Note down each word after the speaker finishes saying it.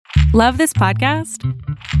Love this podcast?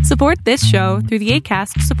 Support this show through the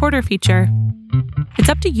Acast supporter feature. It's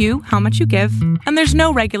up to you how much you give, and there's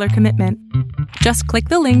no regular commitment. Just click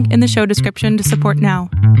the link in the show description to support now.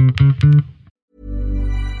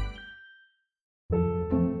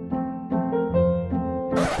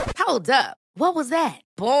 Hold up. What was that?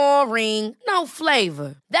 Boring. No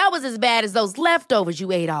flavor. That was as bad as those leftovers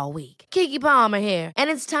you ate all week. Keke Palmer here,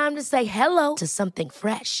 and it's time to say hello to something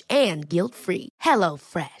fresh and guilt-free. Hello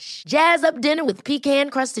Fresh. Jazz up dinner with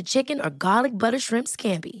pecan-crusted chicken or garlic butter shrimp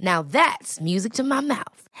scampi. Now that's music to my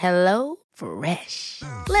mouth. Hello Fresh.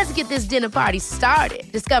 Let's get this dinner party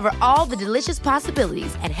started. Discover all the delicious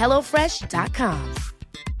possibilities at hellofresh.com.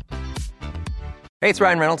 Hey, it's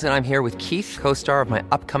Ryan Reynolds, and I'm here with Keith, co-star of my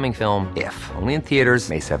upcoming film, If, only in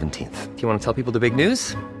theaters May 17th. Do you want to tell people the big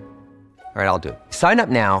news? All right, I'll do it. Sign up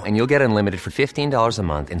now and you'll get unlimited for $15 a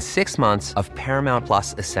month and 6 months of Paramount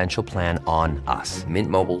Plus Essential Plan on us.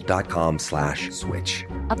 MintMobile.com/switch.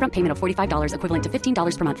 Upfront payment of $45 equivalent to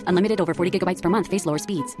 $15 per month. Unlimited over 40 gigabytes per month. Face lower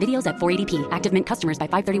speeds. Videos at 480p. Active Mint customers by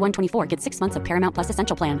 531.24 get 6 months of Paramount Plus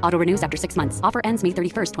Essential Plan. Auto renews after 6 months. Offer ends May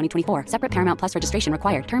 31st, 2024. Separate Paramount Plus registration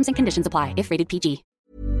required. Terms and conditions apply if rated PG.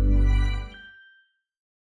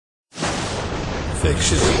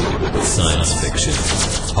 Fiction, science fiction,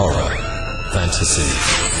 horror, fantasy,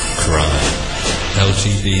 crime,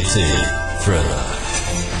 LGBT, thriller.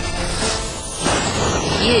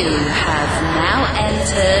 You have now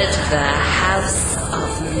entered the House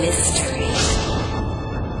of Mystery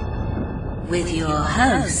with your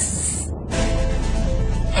hosts,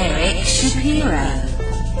 Eric Shapiro,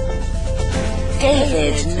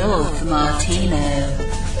 David North Martino,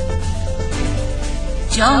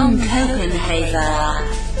 John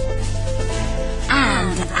Copenhaver,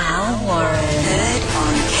 and Al Warren. Heard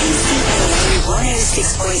on KCAA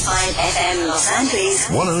 106.5 FM Los Angeles,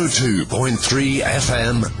 102.3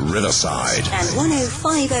 FM Riverside, and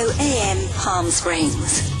 105.0 AM Palm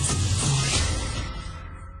Springs.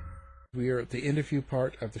 We are at the interview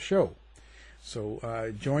part of the show. So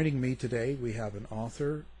joining me today, we have an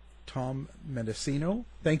author, Tom Mendicino.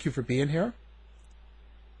 Thank you for being here.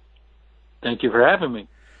 Thank you for having me.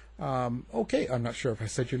 Okay, I'm not sure if I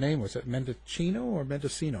said your name. Was it Mendicino or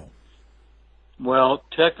Mendicino? Well,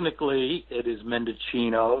 technically it is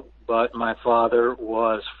Mendicino, but my father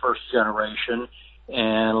was first generation,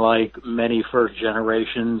 and like many first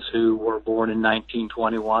generations who were born in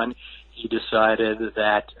 1921, he decided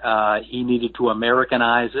that he needed to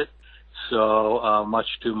Americanize it. So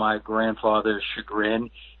much to my grandfather's chagrin,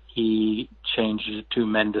 he changed it to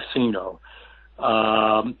Mendicino.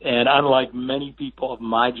 And unlike many people of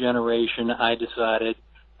my generation, I decided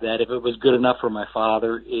that if it was good enough for my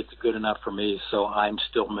father, it's good enough for me, so I'm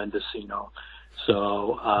still Mendicino.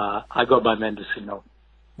 So I go by Mendicino.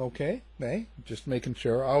 Okay, hey, just making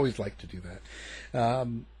sure. I always like to do that.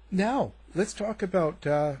 Now, let's talk about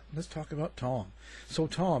Tom. So,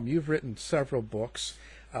 Tom, you've written several books.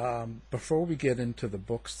 Before we get into the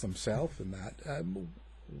books themselves and that,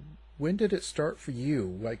 when did it start for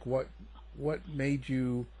you? Like, what made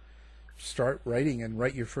you start writing and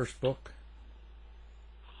write your first book?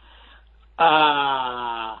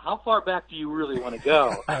 How far back do you really want to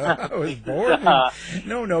go? I was born.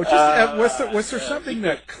 No. Just was there something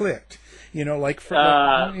that clicked? You know, like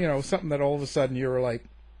something that all of a sudden you were like,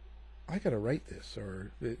 I got to write this,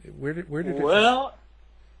 or where did it? Well,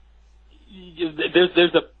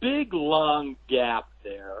 there's a big long gap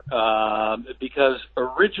there because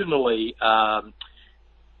originally.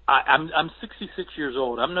 I'm 66 years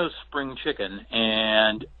old. I'm no spring chicken,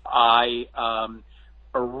 and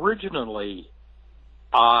originally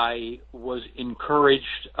I was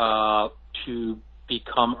encouraged to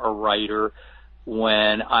become a writer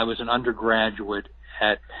when I was an undergraduate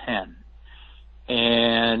at Penn,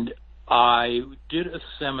 and I did a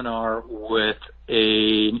seminar with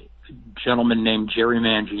a gentleman named Jerry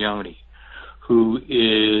Mangione, who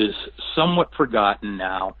is somewhat forgotten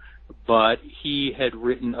now. But he had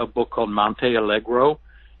written a book called Monte Allegro,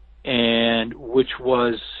 and which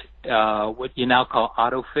was what you now call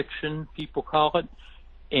autofiction, people call it.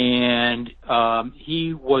 And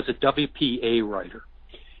he was a WPA writer,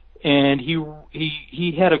 and he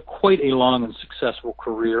had quite a long and successful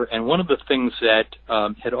career. And one of the things that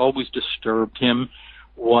had always disturbed him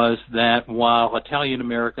was that while Italian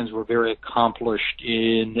Americans were very accomplished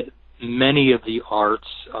in many of the arts.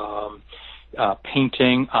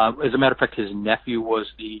 Painting. As a matter of fact, his nephew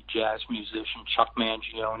was the jazz musician Chuck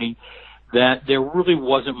Mangione, that there really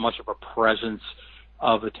wasn't much of a presence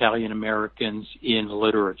of Italian Americans in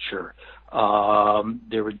literature.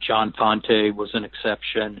 John Fante was an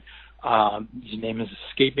exception. His name is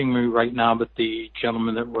escaping me right now, but the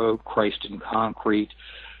gentleman that wrote Christ in Concrete.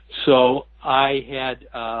 So I had,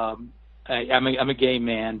 I'm a gay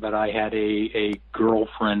man, but I had a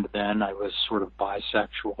girlfriend then. I was sort of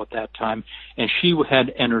bisexual at that time, and she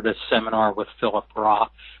had entered a seminar with Philip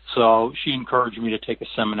Roth. So she encouraged me to take a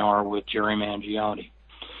seminar with Jerry Mangione.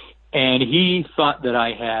 And he thought that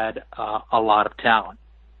I had a lot of talent.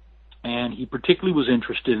 And he particularly was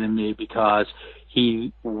interested in me because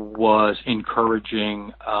he was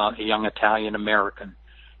encouraging a young Italian American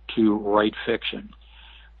to write fiction.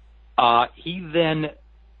 Penn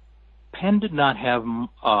did not have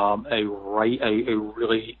although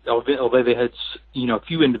they had, a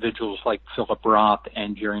few individuals like Philip Roth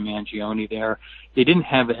and Jerry Mangione there, they didn't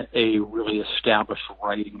have a really established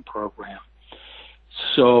writing program.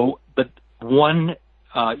 So, but one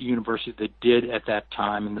university that did at that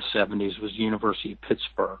time in the 70s was the University of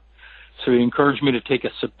Pittsburgh. So he encouraged me to take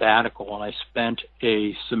a sabbatical, and I spent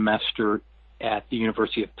a semester at the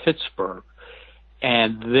University of Pittsburgh.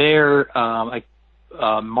 And there,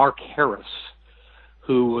 Mark Harris,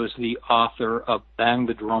 who was the author of Bang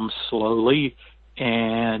the Drum Slowly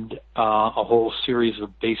and a whole series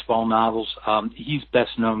of baseball novels, he's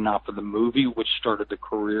best known now for the movie, which started the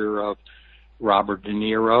career of Robert De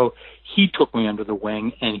Niro. He took me under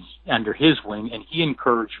his wing, and he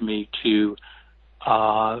encouraged me to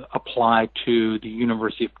apply to the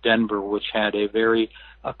University of Denver, which had a very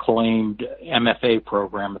acclaimed MFA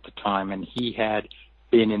program at the time, and he had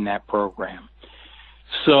been in that program.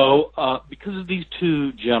 So because of these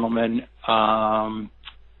two gentlemen, I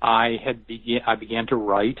began to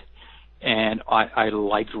write, and I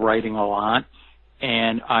liked writing a lot,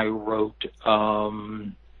 and I wrote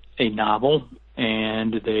a novel,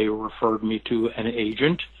 and they referred me to an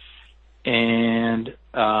agent, and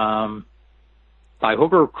by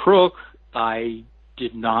hook or crook, I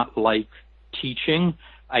did not like teaching.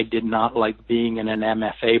 I did not like being in an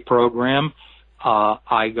MFA program.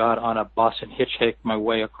 I got on a bus and hitchhiked my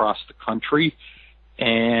way across the country,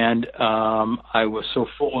 and I was so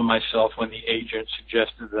full of myself when the agent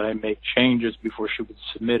suggested that I make changes before she would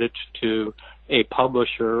submit it to a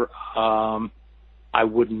publisher, I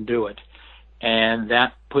wouldn't do it. And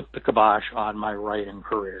that put the kibosh on my writing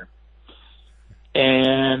career.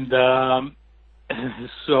 And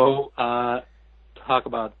so talk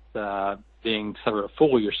about being sort of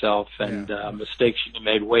full of yourself and mistakes you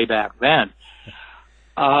made way back then.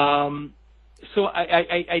 So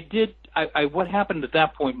what happened at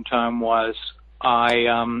that point in time was I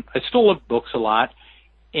still loved books a lot,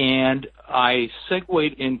 and I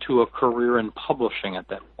segued into a career in publishing at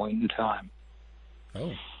that point in time.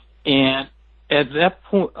 Oh. And at that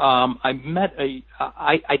point, I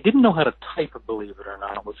didn't know how to type, believe it or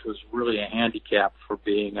not, which was really a handicap for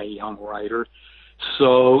being a young writer.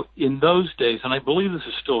 So in those days, and I believe this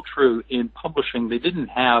is still true, in publishing, they didn't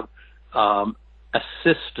have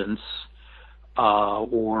assistants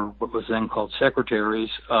or what was then called secretaries.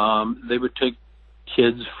 They would take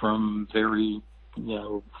kids from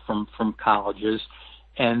from colleges,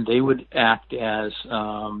 and they would act as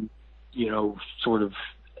sort of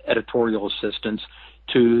editorial assistants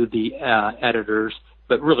to the editors,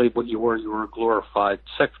 but really what you were a glorified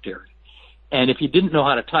secretary. And if you didn't know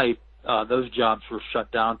how to type, those jobs were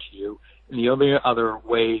shut down to you. And the only other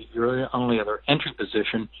way, your only other entry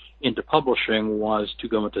position into publishing was to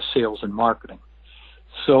go into sales and marketing.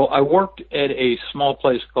 So I worked at a small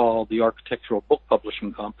place called the Architectural Book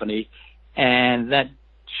Publishing Company, and that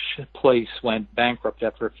place went bankrupt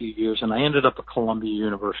after a few years, and I ended up at Columbia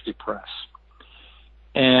University Press.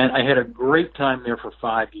 And I had a great time there for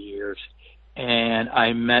 5 years, and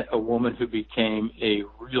I met a woman who became a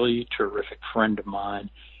really terrific friend of mine.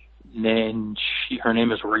 And her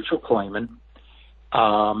name is Rachel Clayman.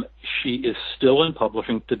 She is still in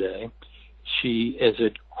publishing today. She is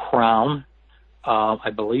at Crown. I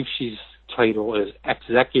believe she's title is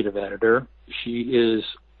executive editor. She is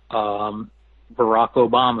Barack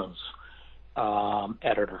Obama's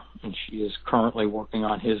editor, and she is currently working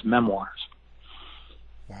on his memoirs.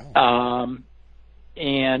 Wow.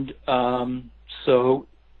 So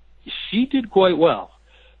she did quite well,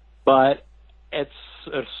 but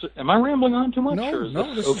am I rambling on too much?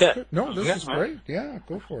 This is great. Yeah,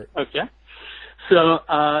 go for it. Okay. So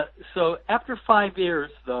after 5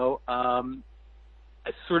 years, though, I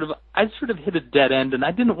sort of hit a dead end, and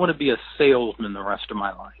I didn't want to be a salesman the rest of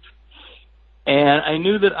my life. And I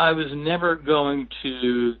knew that I was never going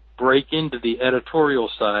to break into the editorial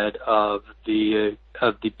side of the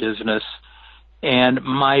business. And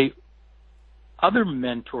my other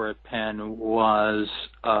mentor at Penn was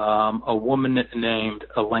a woman named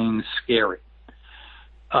Elaine Scarry.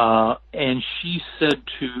 And she said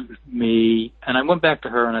to me, and I went back to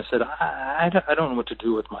her and I said, I don't know what to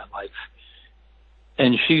do with my life.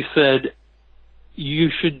 And she said, you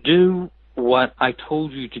should do what I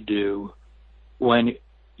told you to do when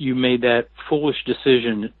you made that foolish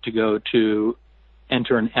decision to go to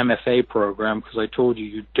enter an MFA program, because I told you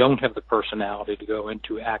you don't have the personality to go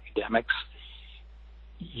into academics.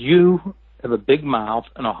 You have a big mouth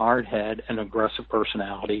and a hard head and an aggressive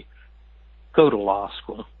personality. Go to law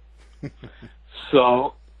school.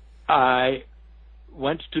 So I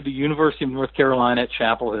went to the University of North Carolina at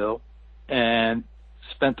Chapel Hill and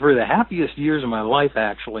spent 3 of the happiest years of my life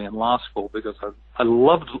actually in law school, because I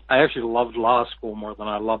actually loved law school more than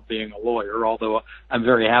I loved being a lawyer, although I'm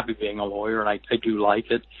very happy being a lawyer and I do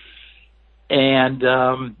like it. And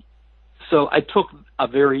so I took a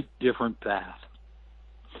very different path.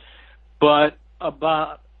 But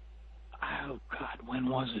about, when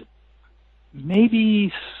was it?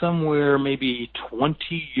 Maybe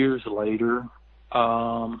 20 years later.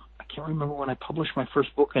 I can't remember when I published my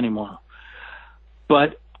first book anymore.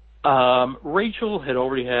 But Rachel had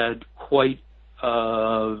already had quite,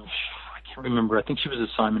 I can't remember, I think she was at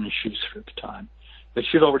Simon & Schuster at the time. But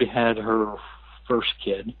she had already had her first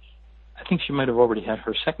kid. I think she might have already had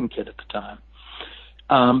her second kid at the time.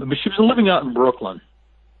 But she was living out in Brooklyn.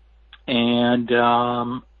 And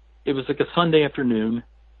it was like a Sunday afternoon,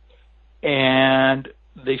 and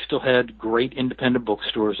they still had great independent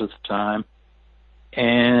bookstores at the time.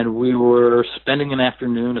 And we were spending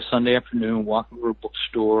a Sunday afternoon, walking through a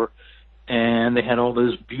bookstore, and they had all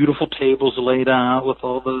those beautiful tables laid out with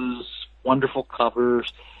all those wonderful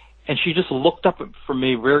covers. And she just looked up for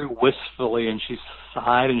me very wistfully, and she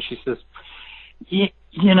sighed, and she says,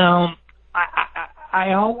 you know,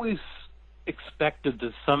 I always expected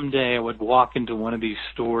that someday I would walk into one of these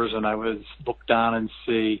stores and I would look down and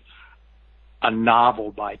see a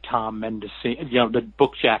novel by Tom Mendocino, you know, the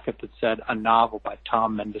book jacket that said a novel by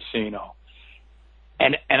Tom Mendocino.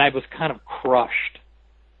 And I was kind of crushed.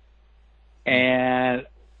 And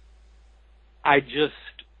I just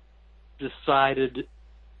decided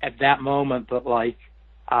at that moment that, like,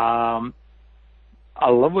 I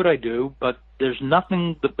love what I do, but there's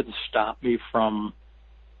nothing that would stop me from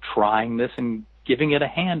trying this and giving it a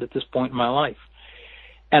hand at this point in my life.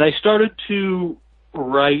 And I started to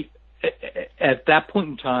write at that point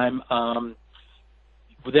in time.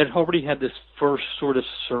 They'd already had this first sort of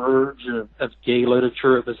surge of gay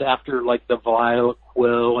literature. It was after, like, the Violet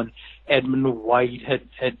Quill and Edmund White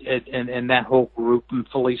and that whole group, and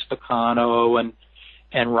Felice Picano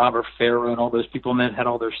and Robert Farrow and all those people, and then had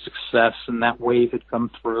all their success, and that wave had come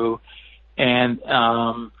through. And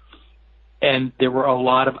there were a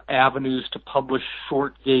lot of avenues to publish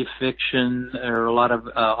short gay fiction. There were a lot of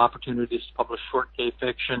opportunities to publish short gay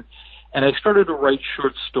fiction. And I started to write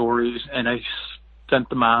short stories, and I sent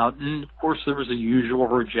them out. And, of course, there was the usual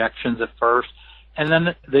rejections at first. And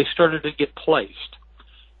then they started to get placed.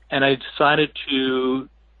 And I decided to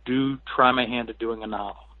try my hand at doing a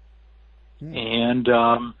novel. And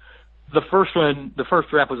the first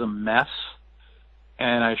draft was a mess.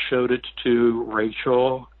 And I showed it to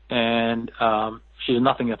Rachel, and she's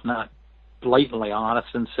nothing if not blatantly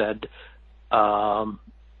honest, and said,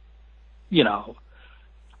 you know,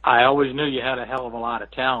 I always knew you had a hell of a lot of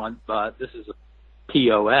talent, but this is a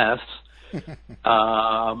POS.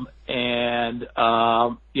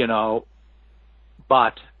 You know,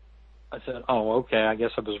 but I said, oh, okay, I guess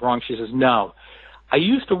I was wrong. She says, no. I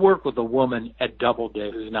used to work with a woman at Doubleday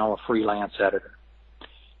who's now a freelance editor.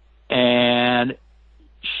 And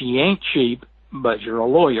she ain't cheap, but you're a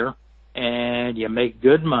lawyer, and you make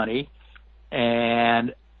good money,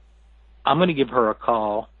 and I'm going to give her a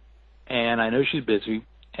call, and I know she's busy,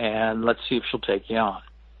 and let's see if she'll take you on.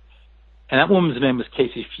 And that woman's name was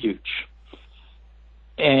Casey Fuchs.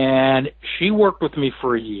 And she worked with me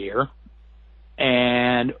for a year,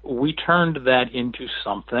 and we turned that into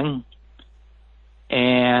something,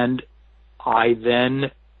 and I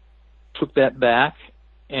then took that back,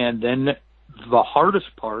 and then the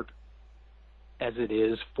hardest part, as it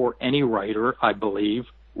is for any writer, I believe,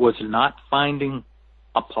 was not finding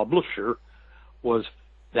a publisher, was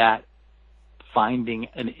that finding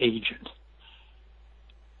an agent.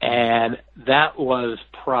 And that was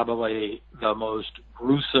probably the most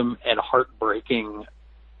gruesome and heartbreaking,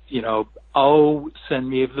 you know, oh, send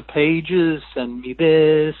me the pages, send me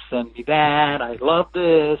this, send me that, I love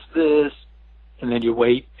this, and then you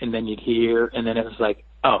wait, and then you'd hear, and then it was like,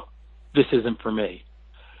 oh, this isn't for me.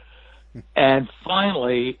 And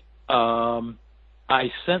finally,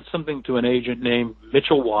 I sent something to an agent named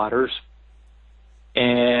Mitchell Waters,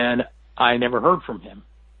 and I never heard from him.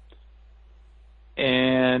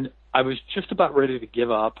 And I was just about ready to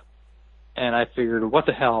give up, and I figured, what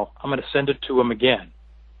the hell, I'm going to send it to him again.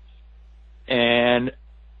 And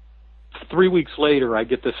 3 weeks later, I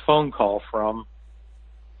get this phone call from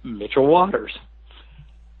Mitchell Waters.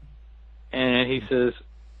 And he says,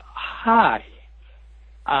 hi,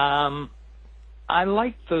 I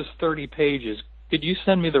liked those 30 pages. Could you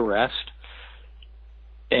send me the rest?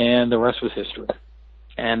 And the rest was history.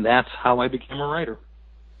 And that's how I became a writer.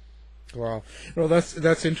 Wow. Well,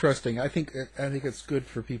 that's interesting. I think it's good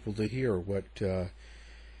for people to hear what a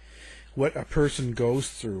person goes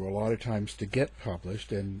through a lot of times to get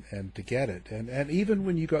published and to get it. And even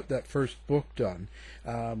when you got that first book done,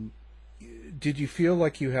 did you feel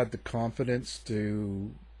like you had the confidence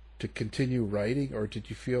to continue writing, or did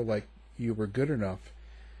you feel like you were good enough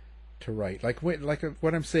to write?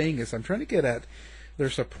 What I'm saying is, I'm trying to get at,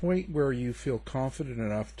 there's a point where you feel confident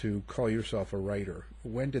enough to call yourself a writer.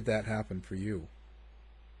 When did that happen for you?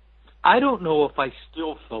 I don't know if I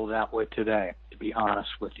still feel that way today, to be honest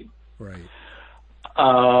with you. Right.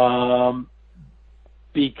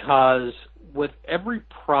 Because with every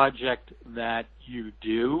project that you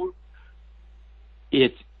do,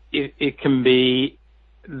 it can be,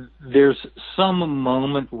 there's some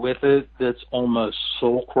moment with it that's almost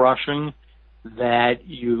soul crushing, that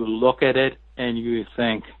you look at it and you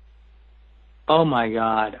think, oh my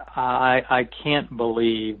God, I can't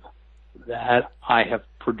believe that I have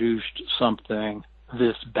produced something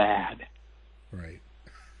this bad. Right.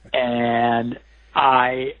 And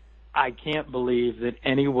I can't believe that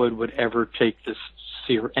anyone would ever take this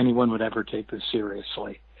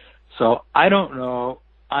seriously. So I don't know.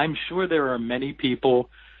 I'm sure there are many people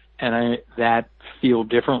that feel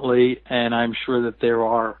differently, and I'm sure that there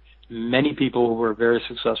are many people who are very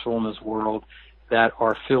successful in this world that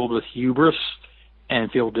are filled with hubris and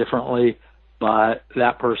feel differently, but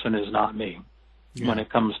that person is not me when it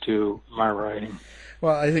comes to my writing.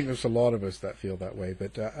 Well, I think there's a lot of us that feel that way,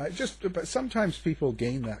 but but sometimes people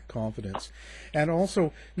gain that confidence. And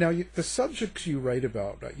also, now the subjects you write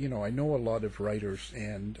about, I know a lot of writers,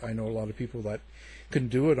 and I know a lot of people that can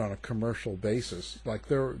do it on a commercial basis. Like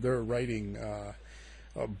they're writing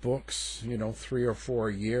books, 3 or 4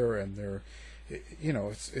 a year, and they're,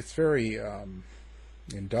 it's very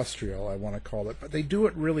industrial, I want to call it, but they do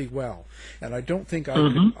it really well. And I don't think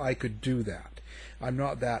I could do that. I'm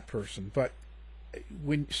not that person, but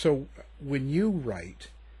when you write,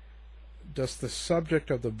 does the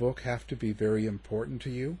subject of the book have to be very important to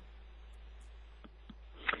you?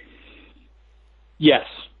 Yes.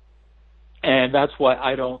 And that's why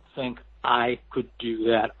I don't think I could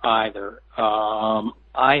do that either.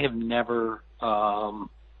 I have never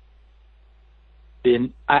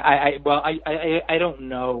been, I don't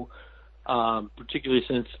know, particularly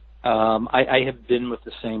since I have been with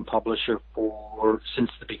the same publisher since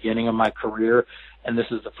the beginning of my career, and this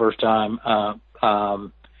is the first time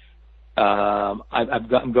I'm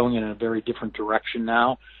going in a very different direction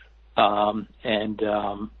now. And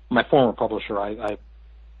my former publisher, I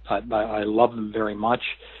love them very much.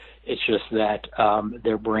 It's just that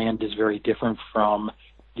their brand is very different from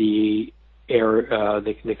the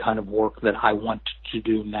kind of work that I want to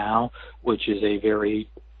do now, which is a very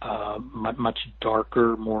much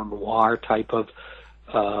darker, more noir type of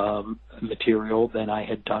material than I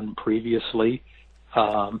had done previously.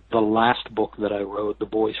 The last book that I wrote, The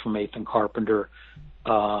Boys from 8th and Carpenter,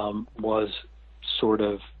 was sort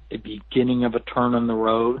of a beginning of a turn on the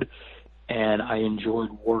road, and I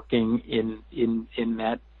enjoyed working in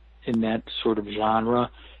that sort of genre,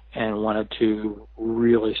 and wanted to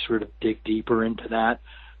really sort of dig deeper into that.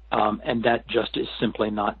 And that just is simply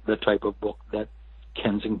not the type of book that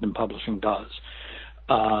Kensington Publishing does.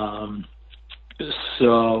 I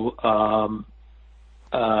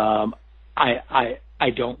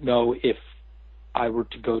don't know if I were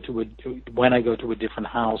to go when I go to a different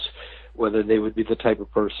house, whether they would be the type of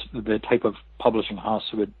publishing house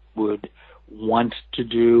that would want to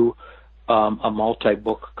do a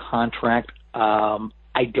multi-book contract.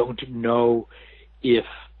 I don't know if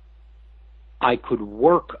I could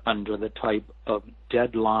work under the type of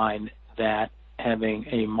deadline that having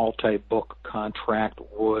a multi-book contract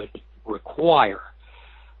would require.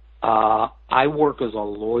 I work as a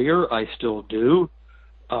lawyer. I still do.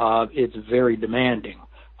 It's very demanding.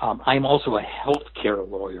 I'm also a healthcare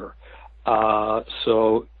lawyer.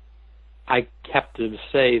 So I have to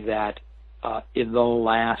say that in the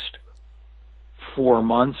last 4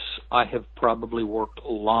 months, I have probably worked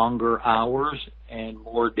longer hours and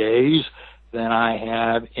more days than I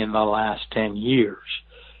have in the last 10 years.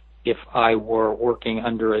 If I were working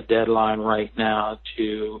under a deadline right now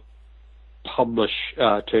to publish,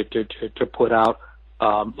 to put out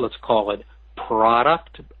let's call it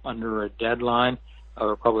product under a deadline, I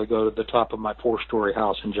would probably go to the top of my 4-story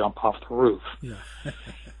house and jump off the roof. Yeah.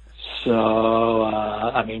 So,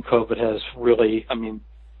 COVID has really, I'm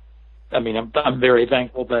very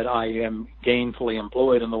thankful that I am gainfully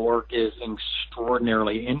employed and the work is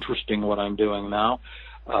extraordinarily interesting what I'm doing now.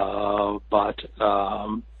 But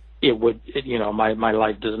my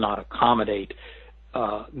life does not accommodate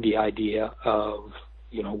the idea of,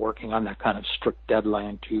 working on that kind of strict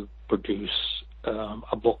deadline to produce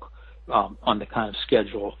a book on the kind of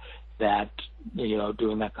schedule that,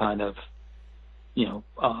 doing that kind of,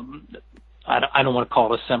 I don't want to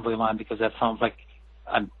call it assembly line because that sounds like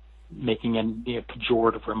I'm making a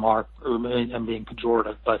pejorative remark, or I'm being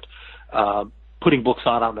pejorative, but putting books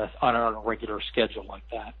out on a regular schedule like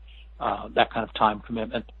that, that kind of time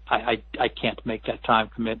commitment, I can't make that time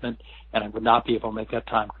commitment, and I would not be able to make that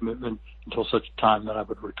time commitment until such time that I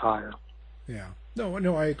would retire. Yeah.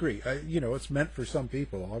 No, I agree. It's meant for some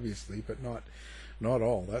people, obviously, but not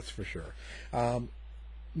all, that's for sure.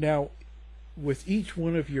 Now, with each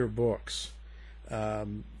one of your books,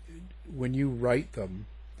 when you write them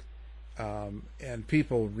and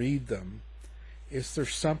people read them, is there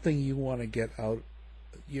something you want to get out,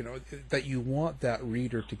 that you want that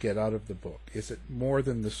reader to get out of the book? Is it more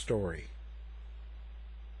than the story?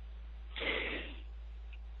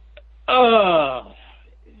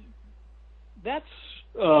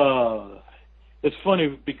 It's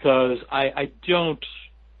funny because I don't.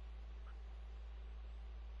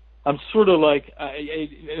 I'm sort of like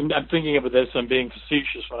I'm thinking of this. I'm being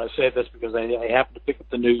facetious when I say this because I happened to pick up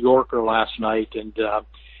the New Yorker last night, and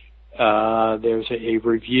there's a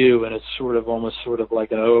review, and it's almost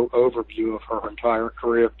like an overview of her entire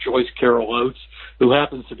career of Joyce Carol Oates, who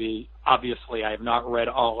happens to be, obviously, I have not read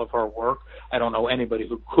all of her work. I don't know anybody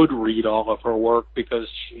who could read all of her work because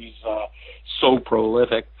she's so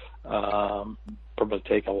prolific. Probably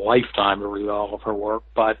take a lifetime to read all of her work,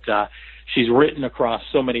 but she's written across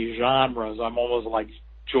so many genres. I'm almost like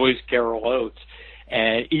Joyce Carol Oates,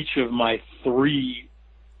 and each of my 3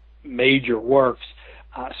 major works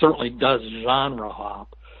certainly does genre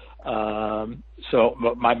hop. So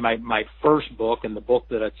my first book, and the book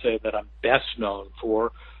that I'd say that I'm best known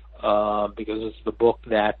for, because it's the book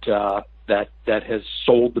that has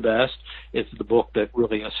sold the best. It's the book that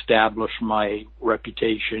really established my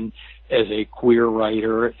reputation as a queer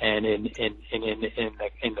writer and in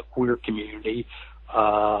the queer community.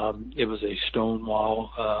 It was a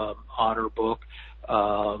Stonewall honor book,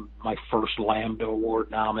 my first Lambda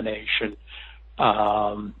Award nomination,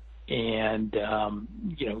 and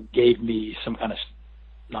gave me some kind of,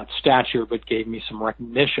 not stature, but gave me some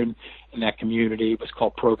recognition in that community. It was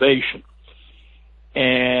called Probation.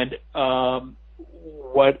 And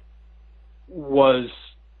what was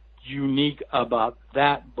unique about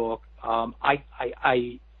that book, and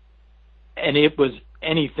it was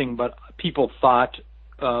anything but, people thought,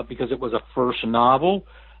 because it was a first novel,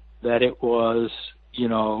 that it was,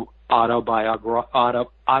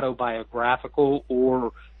 autobiographical,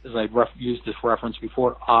 or, as I've used this reference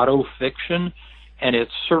before, autofiction, and it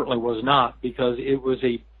certainly was not, because it was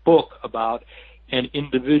a book about an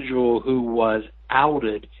individual who was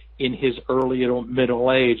outed in his early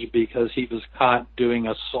middle age because he was caught doing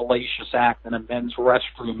a salacious act in a men's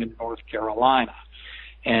restroom in North Carolina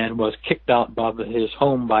and was kicked out of his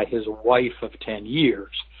home by his wife of 10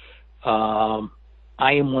 years.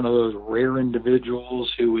 I am one of those rare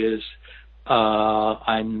individuals who is,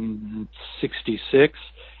 I'm 66,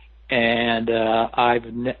 and I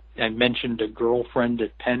mentioned a girlfriend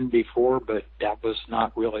at Penn before, but that was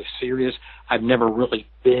not really serious. I've never really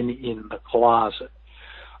been in the closet.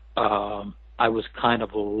 I was kind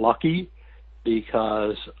of lucky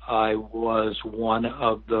because I was one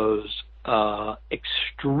of those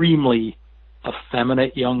extremely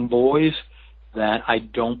effeminate young boys that I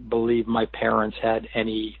don't believe my parents had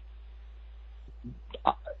any,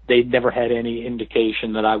 they never had any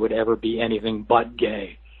indication that I would ever be anything but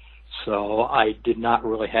gay. So I did not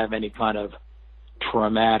really have any kind of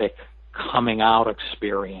traumatic coming out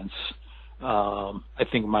experience. I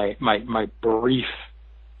think my brief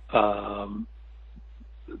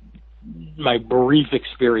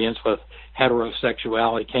experience with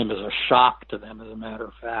heterosexuality came as a shock to them, as a matter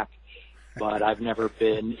of fact. But I've never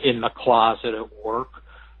been in the closet at work,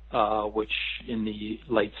 which in the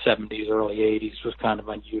late 70s, early 80s was kind of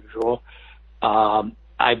unusual. I'm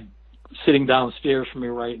sitting downstairs from me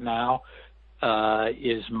right now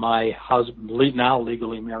is my husband, now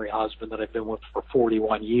legally married husband that I've been with for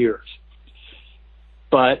 41 years.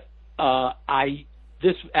 But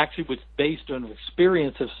this actually was based on an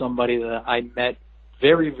experience of somebody that I met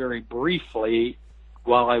very, very briefly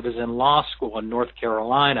while I was in law school in North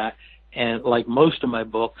Carolina, and like most of my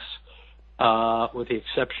books, with the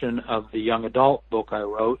exception of the young adult book I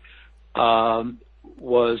wrote,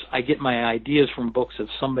 was I get my ideas from books of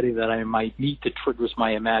somebody that I might meet that triggers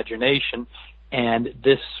my imagination, and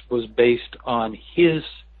this was based on his,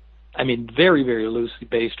 I mean, very, very loosely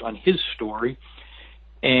based on his story,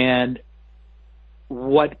 and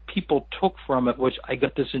what people took from it, which I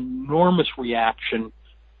got this enormous reaction,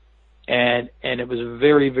 and it was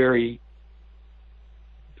very, very,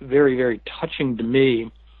 very, very touching to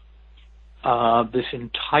me. This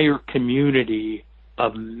entire community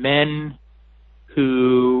of men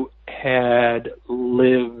who had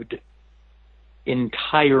lived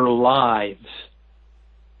entire lives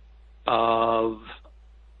of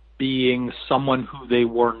being someone who they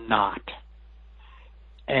were not.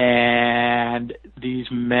 And these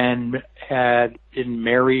men had been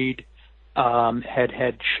married, had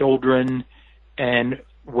had children, and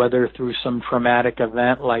whether through some traumatic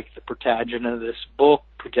event like the protagonist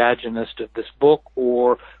of this book,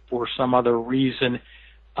 or for some other reason,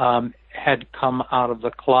 had come out of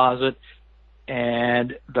the closet,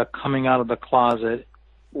 and the coming out of the closet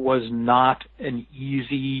was not an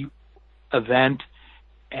easy event,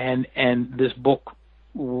 and this book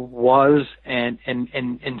was and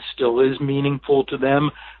still is meaningful to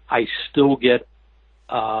them. I still get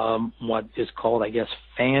what is called, I guess,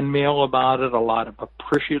 fan mail about it, a lot of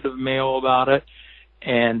appreciative mail about it,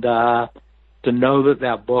 and to know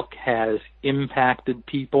that book has impacted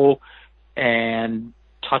people and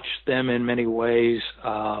touched them in many ways,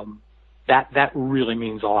 that really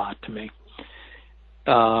means a lot to me.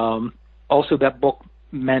 Also, that book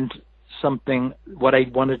meant something. What I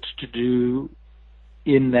wanted to do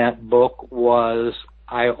in that book was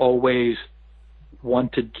I always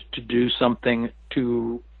wanted to do something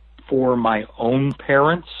for my own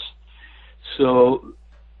parents. So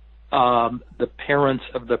the parents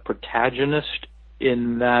of the protagonist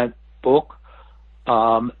in that book,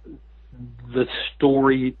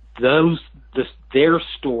 their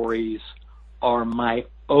stories are my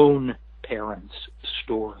own parents'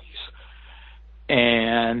 stories.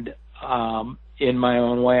 And in my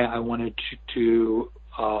own way, I wanted to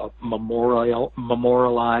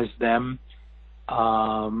memorialize them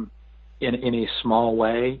in a small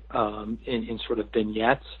way, in sort of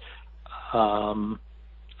vignettes.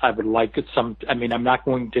 I would like it I'm not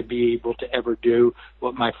going to be able to ever do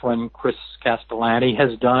what my friend Chris Castellani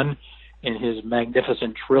has done in his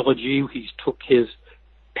magnificent trilogy. He took his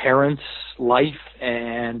parents' life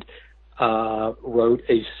and wrote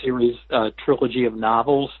a trilogy of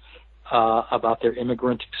novels about their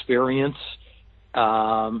immigrant experience,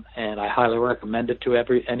 and I highly recommend it to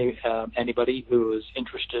anybody who is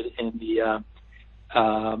interested in the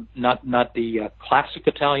not the classic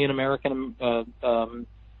Italian American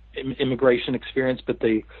immigration experience, but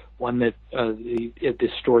the one that the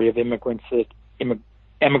story of immigrants that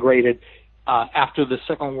emigrated after the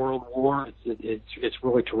Second World War. It's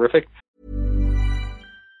really terrific.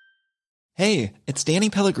 Hey, it's Danny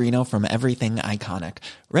Pellegrino from Everything Iconic.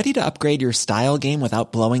 Ready to upgrade your style game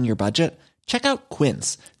without blowing your budget? Check out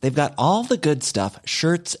Quince. They've got all the good stuff,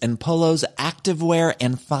 shirts and polos, activewear,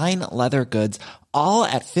 and fine leather goods, all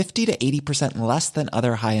at 50 to 80% less than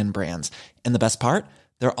other high-end brands. And the best part?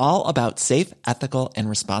 They're all about safe, ethical, and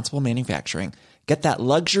responsible manufacturing. Get that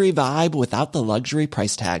luxury vibe without the luxury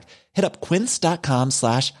price tag. Hit up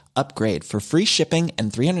quince.com/upgrade for free shipping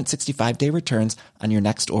and 365-day returns on your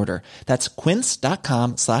next order. That's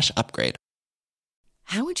quince.com/upgrade.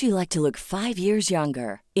 How would you like to look 5 years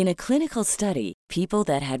younger? In a clinical study, people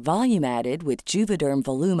that had volume added with Juvederm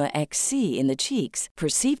Voluma XC in the cheeks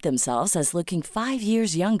perceived themselves as looking 5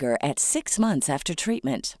 years younger at 6 months after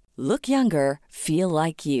treatment. Look younger, feel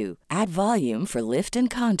like you. Add volume for lift and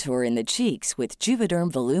contour in the cheeks with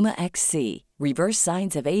Juvederm Voluma XC. Reverse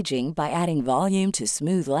signs of aging by adding volume to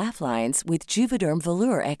smooth laugh lines with Juvederm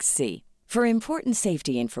Volure XC. For important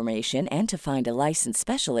safety information and to find a licensed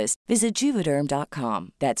specialist, visit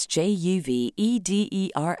Juvederm.com. That's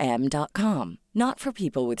JUVEDERM.com. Not for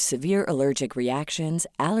people with severe allergic reactions,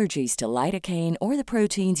 allergies to lidocaine, or the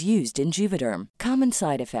proteins used in Juvederm. Common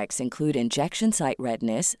side effects include injection site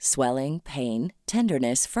redness, swelling, pain,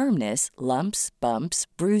 tenderness, firmness, lumps, bumps,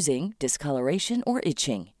 bruising, discoloration, or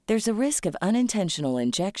itching. There's a risk of unintentional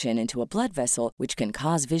injection into a blood vessel, which can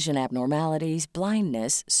cause vision abnormalities,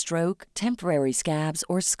 blindness, stroke, temporary scabs,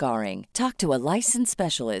 or scarring. Talk to a licensed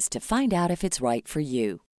specialist to find out if it's right for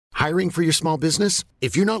you. Hiring for your small business?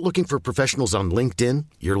 If you're not looking for professionals on LinkedIn,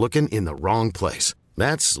 you're looking in the wrong place.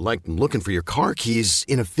 That's like looking for your car keys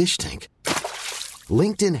in a fish tank.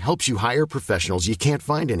 LinkedIn helps you hire professionals you can't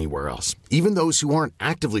find anywhere else, even those who aren't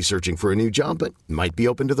actively searching for a new job but might be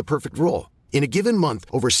open to the perfect role. In a given month,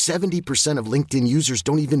 over 70% of LinkedIn users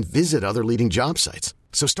don't even visit other leading job sites.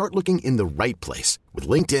 So start looking in the right place. With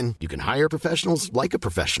LinkedIn, you can hire professionals like a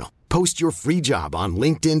professional. Post your free job on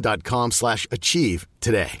linkedin.com/achieve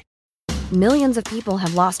today. Millions of people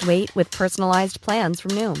have lost weight with personalized plans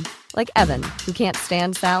from Noom. Like Evan, who can't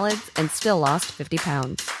stand salads and still lost 50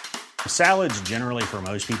 pounds. Salads generally for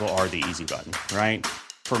most people are the easy button, right?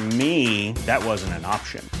 For me, that wasn't an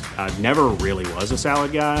option. I never really was a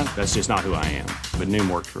salad guy. That's just not who I am. But Noom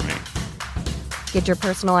worked for me. Get your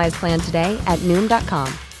personalized plan today at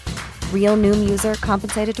Noom.com. Real Noom user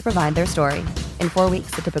compensated to provide their story. In 4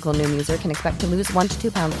 weeks, the typical Noom user can expect to lose 1 to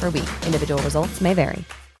 2 pounds per week. Individual results may vary.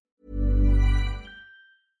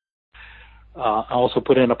 I also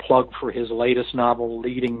put in a plug for his latest novel,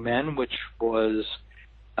 Leading Men, which is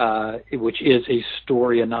a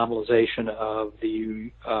story, a novelization of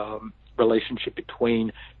the relationship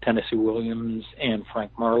between Tennessee Williams and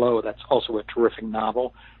Frank Marlowe. That's also a terrific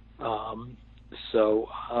novel.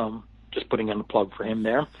 Just putting in a plug for him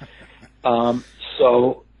there.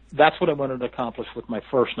 So that's what I wanted to accomplish with my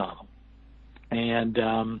first novel. And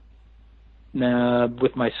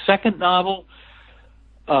with my second novel,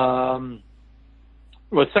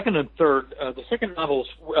 second and third, the second novel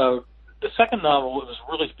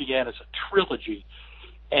really began as a trilogy,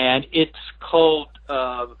 and it's called.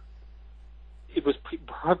 It was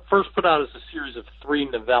first put out as a series of 3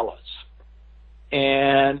 novellas,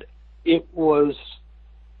 and it was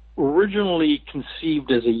originally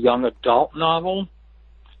conceived as a young adult novel,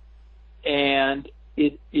 and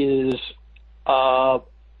it is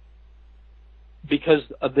because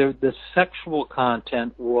of the sexual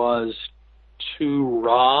content was too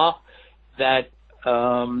raw, that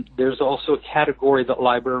there's also a category that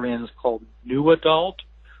librarians call new adult,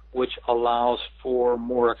 which allows for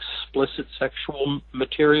more explicit sexual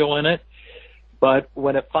material in it. But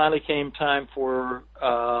when it finally came time for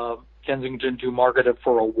Kensington to market it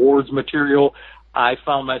for awards material, I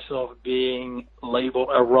found myself being labeled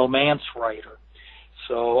a romance writer.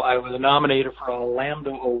 So I was nominated for a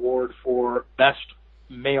Lambda Award for Best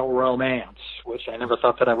Male Romance, which I never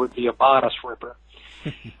thought that I would be a bodice ripper.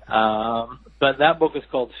 But that book is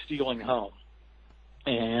called Stealing Home.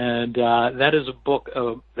 And that is a book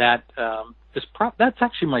that's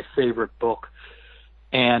actually my favorite book.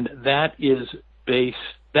 And that is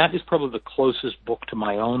probably the closest book to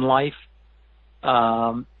my own life.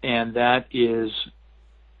 And that is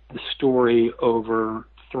the story over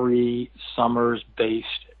 3 summers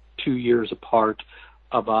based 2 years apart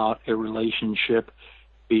about a relationship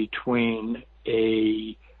between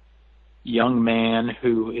a young man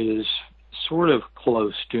who is sort of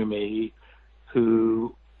close to me,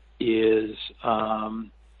 who is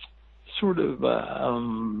sort of a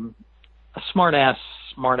smart-ass,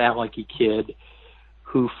 smart-alecky kid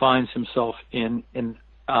who finds himself in an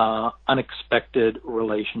unexpected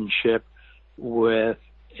relationship with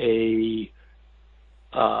a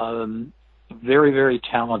very, very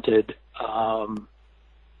talented,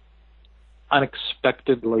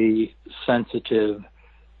 unexpectedly sensitive,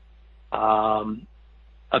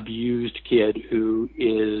 abused kid who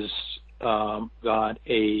is got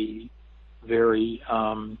a very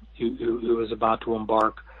who is about to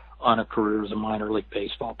embark on a career as a minor league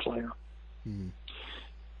baseball player.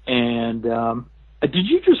 And did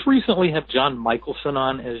you just recently have John Michelson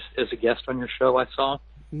on as a guest on your show? I saw.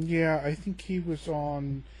 Yeah, I think he was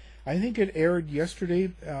on. I think it aired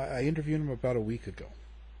yesterday. I interviewed him about a week ago.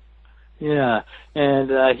 Yeah,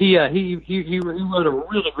 and he wrote a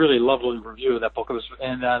really, really lovely review of that book. It was,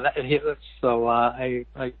 and that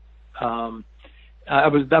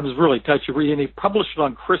was really touching. And he published it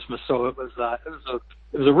on Christmas, so it was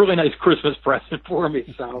a really nice Christmas present for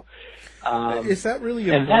me. So, is that really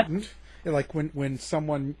important? Like when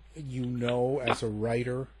someone you know as a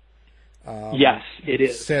writer, yes, it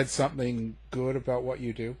is, said something good about what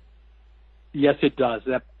you do. Yes, it does.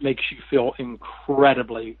 That makes you feel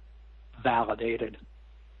incredibly validated.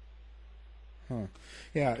 Huh.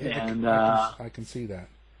 Yeah, and I can see that.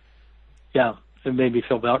 Yeah, it made me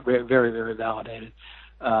feel very, very, very validated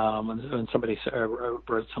when somebody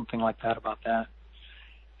wrote something like that about that.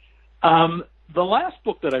 The last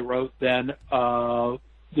book that I wrote then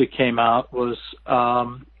that came out was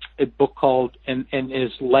a book called, and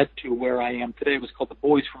is led to where I am today. It was called The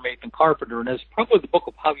Boys from Nathan Carpenter, and it's probably the book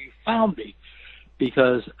of how you found me,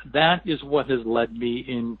 because that is what has led me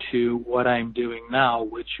into what I'm doing now,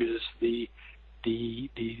 which is the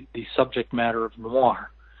subject matter of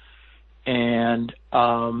noir. And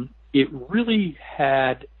it really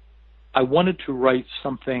had I wanted to write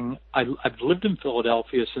something. I've lived in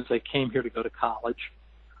Philadelphia since I came here to go to college.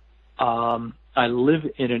 I live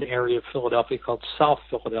in an area of Philadelphia called South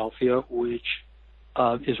Philadelphia, which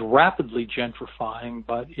is rapidly gentrifying,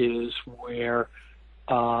 but is where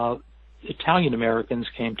Italian Americans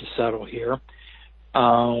came to settle here.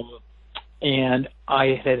 And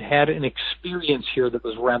I had an experience here that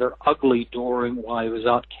was rather ugly while I was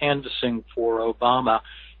out canvassing for Obama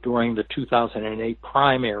during the 2008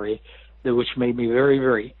 primary, which made me very,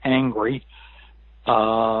 very angry.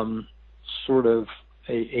 Sort of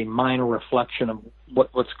a minor reflection of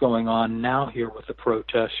what's going on now here with the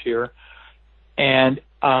protests here. And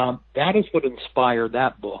that is what inspired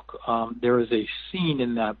that book. There is a scene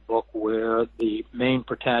in that book where the main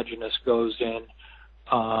protagonist goes in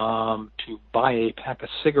to buy a pack of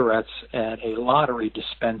cigarettes at a lottery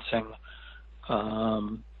dispensing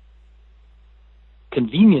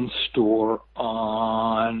convenience store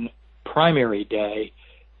on primary day,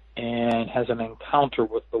 and has an encounter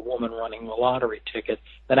with the woman running the lottery ticket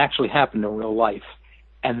that actually happened in real life.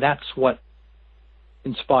 And that's what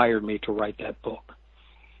inspired me to write that book.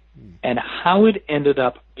 And how it ended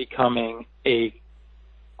up becoming a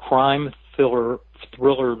crime thriller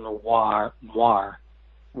noir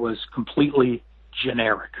was completely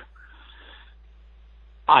generic.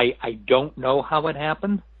 I don't know how it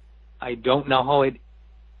happened. I don't know how it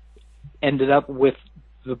ended up with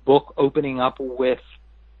the book opening up with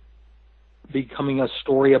becoming a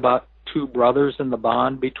story about two brothers and the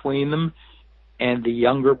bond between them, and the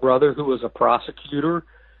younger brother, who was a prosecutor,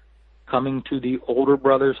 coming to the older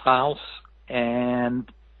brother's house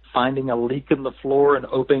and finding a leak in the floor and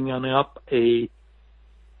opening up a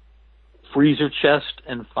freezer chest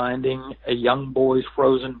and finding a young boy's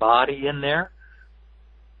frozen body in there.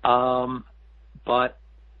 But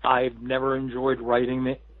I've never enjoyed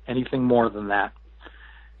writing anything more than that.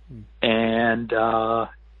 And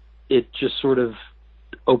it just sort of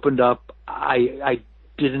opened up. I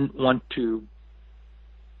didn't want to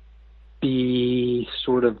be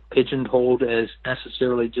sort of pigeonholed as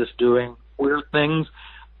necessarily just doing weird things.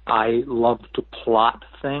 I love to plot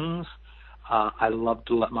things. I love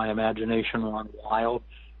to let my imagination run wild.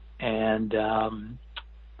 And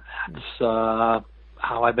that's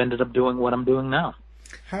how I've ended up doing what I'm doing now.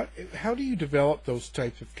 How do you develop those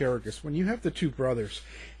types of characters when you have the two brothers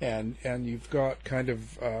and you've got kind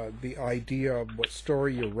of the idea of what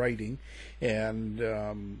story you're writing and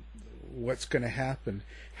what's going to happen?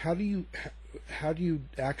 How do you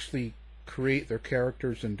actually create their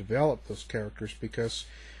characters and develop those characters, because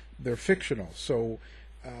they're fictional? So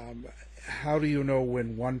how do you know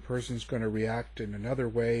when one person's going to react in another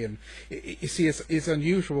way? And you see, it's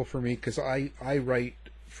unusual for me because I write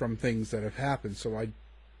from things that have happened, so I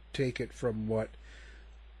take it from what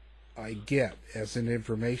I get as an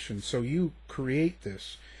information. So you create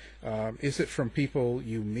this. Is it from people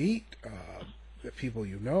you meet, people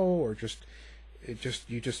you know, or you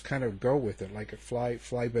just kind of go with it, like a fly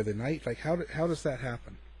by the night? Like how does that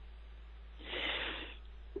happen?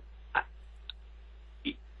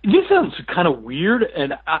 This sounds kind of weird,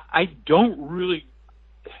 and I don't really.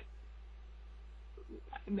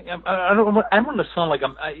 I don't want to sound like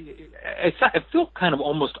I feel kind of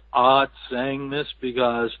almost odd saying this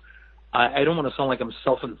because I don't want to sound like I'm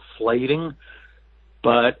self-inflating,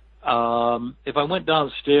 but if I went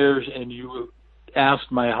downstairs and you asked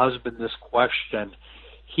my husband this question,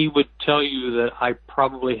 he would tell you that I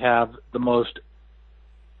probably have the most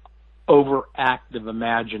overactive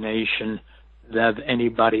imagination of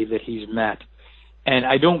anybody that he's met. And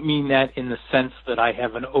I don't mean that in the sense that I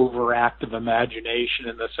have an overactive imagination,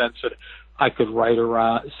 in the sense that I could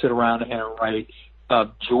sit around and write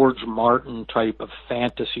George Martin type of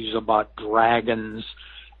fantasies about dragons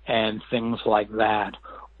and things like that,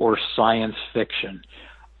 or science fiction.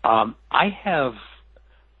 I'm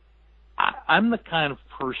the kind of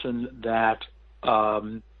person that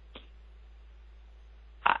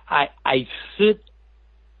I sit.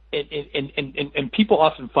 And people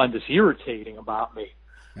often find this irritating about me.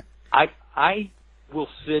 I will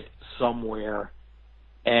sit somewhere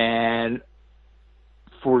and,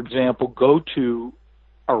 for example, go to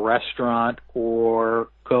a restaurant or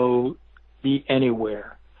go be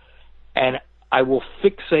anywhere, and I will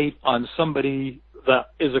fixate on somebody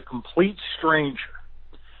that is a complete stranger,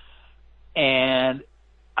 and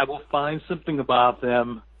I will find something about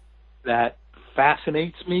them that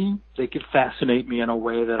fascinates me. They could fascinate me in a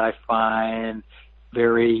way that I find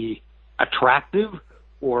very attractive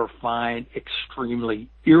or find extremely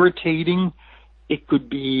irritating. It could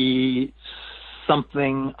be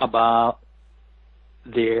something about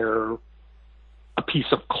a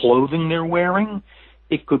piece of clothing they're wearing.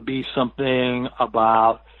 It could be something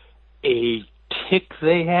about a tick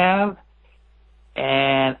they have,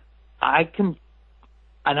 and I've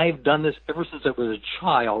done this ever since I was a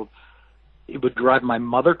child. It would drive my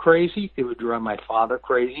mother crazy. It would drive my father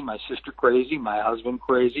crazy, my sister crazy, my husband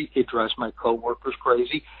crazy. It drives my coworkers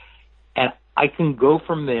crazy. And I can go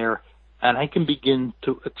from there, and I can begin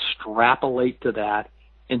to extrapolate to that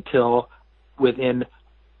until within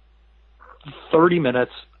 30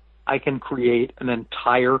 minutes, I can create an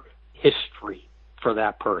entire history for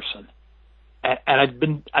that person. And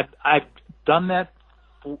I've done that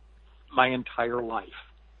for my entire life.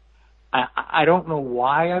 I don't know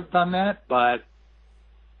why I've done that, but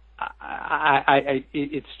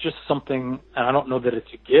it's just something, and I don't know that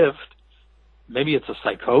it's a gift. Maybe it's a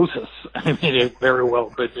psychosis. I mean, it very well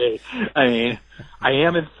could be. I mean, I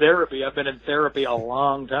am in therapy. I've been in therapy a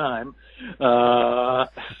long time. Yeah,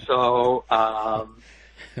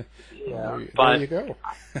 there you go.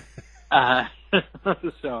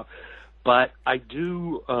 But I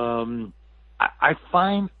do, I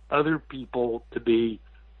find other people to be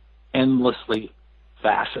endlessly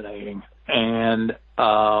fascinating, and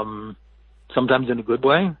sometimes in a good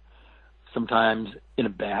way, sometimes in a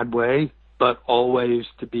bad way, but always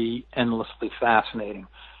to be endlessly fascinating.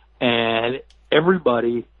 And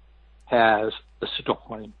everybody has a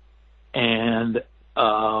story, and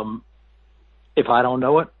if I don't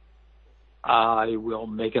know it, I will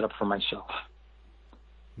make it up for myself.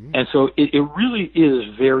 And so it really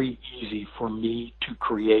is very easy for me to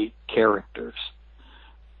create characters.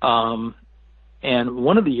 And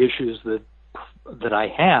one of the issues that I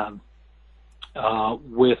have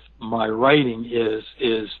with my writing is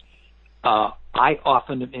I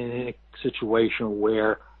often am in a situation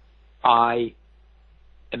where I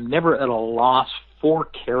am never at a loss for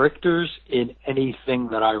characters in anything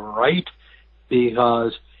that I write,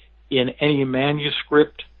 because in any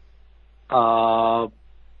manuscript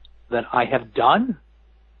that I have done,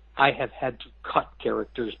 I have had to cut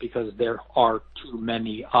characters because there are too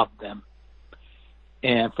many of them.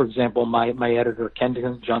 And for example, my editor,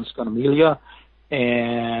 Kendrick, John Sconamelia,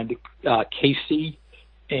 and Casey,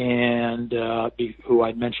 and who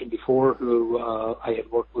I mentioned before, who I had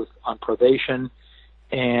worked with on probation,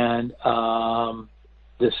 and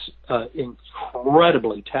this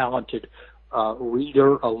incredibly talented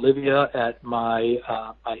reader, Olivia, at my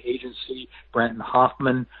agency, Branton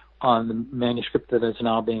Hoffman, on the manuscript that is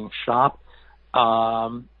now being shopped.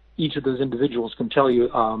 Each of those individuals can tell you,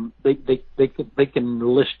 they can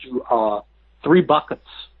list you 3 buckets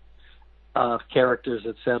of characters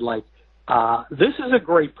that said, like, this is a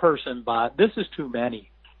great person, but this is too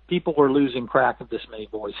many. People are losing track of this many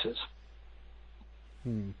voices.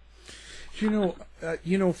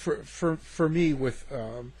 For me, with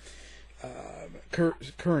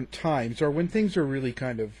current times, or when things are really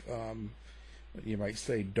kind of, you might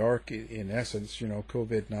say, dark in essence,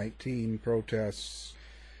 COVID-19 protests,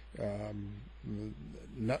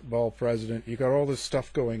 nutball president, you got all this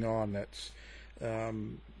stuff going on that's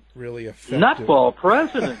really effective. Nutball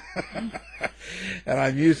president. And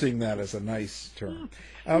I'm using that as a nice term.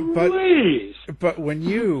 Please. But when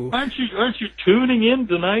you aren't you tuning in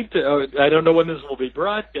tonight? I don't know when this will be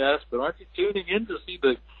broadcast, but aren't you tuning in to see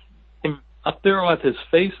him up there with his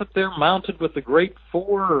face up there, mounted with the great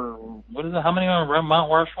 4? Or what is it? How many on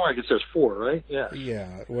Mount Rushmore? I guess there's 4, right? Yeah.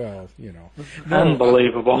 Yeah. Well,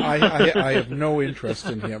 Unbelievable. I have no interest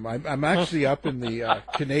in him. I'm actually up in the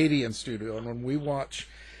Canadian studio, and when we watch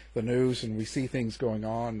the news and we see things going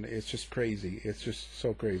on, it's just crazy. It's just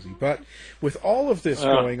so crazy. But with all of this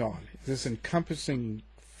going on, this encompassing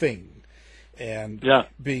thing, and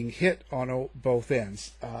being hit on both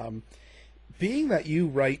ends, being that you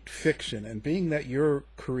write fiction and being that you're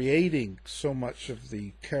creating so much of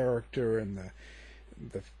the character and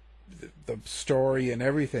the story and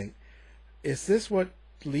everything, is this what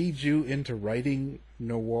leads you into writing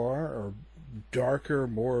noir or darker,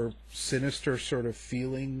 more sinister sort of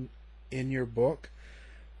feeling in your book?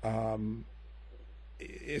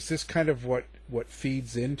 Is this kind of what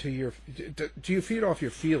feeds into your? Do you feed off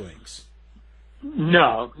your feelings?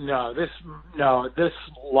 No. This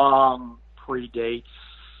long predates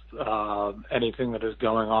anything that is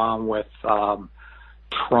going on with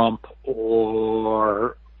Trump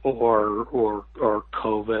or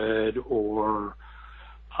COVID or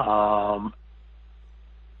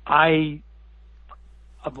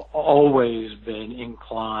I've always been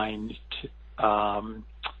inclined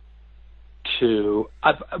to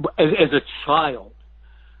as a child,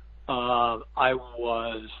 I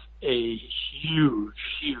was a huge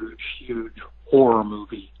horror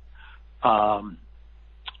movie fan.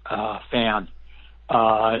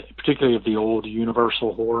 particularly of the old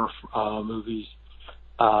Universal horror movies.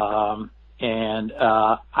 And I'm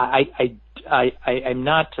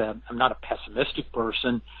not a pessimistic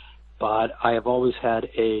person, but I have always had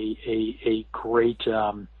a great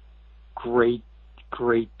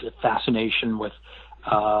fascination with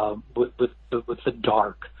the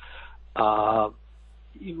dark. I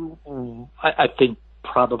think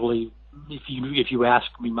probably if you ask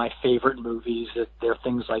me my favorite movies, that they're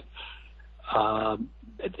things like I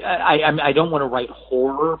don't want to write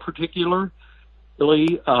horror particularly,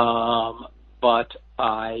 but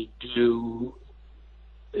I do.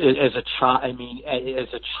 As a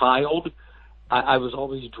child, I was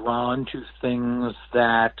always drawn to things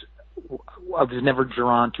that I was never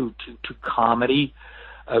drawn to comedy.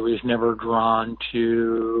 I was never drawn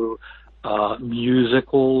to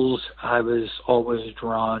musicals. I was always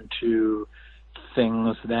drawn to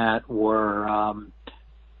things that were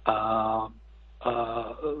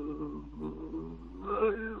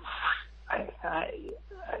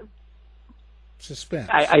suspense.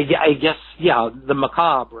 I guess, yeah, the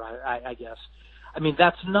macabre. I guess. I mean,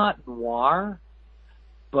 that's not noir,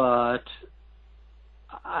 but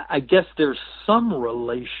I guess there's some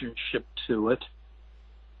relationship to it.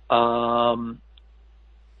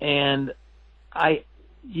 And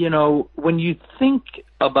when you think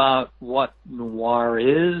about what noir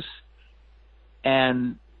is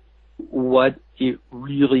and what it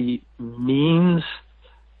really means,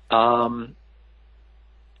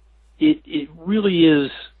 it really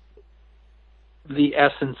is the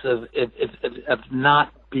essence of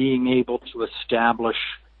not being able to establish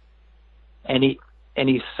any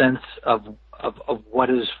sense of what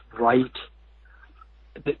is right.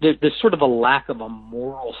 There's sort of a lack of a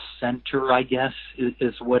moral center, I guess,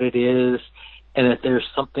 is what it is, and that there's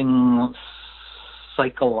something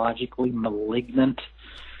psychologically malignant.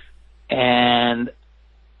 And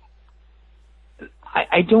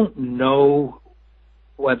I don't know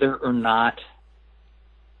whether or not.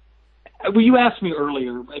 Well, you asked me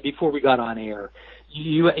earlier, before we got on air,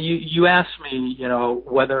 you asked me,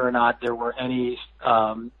 whether or not there were any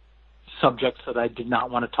subjects that I did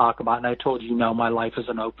not want to talk about, and I told you, no, my life is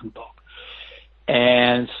an open book.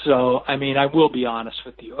 And so, I mean, I will be honest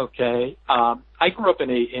with you, okay? I grew up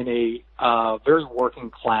in a very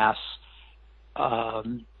working class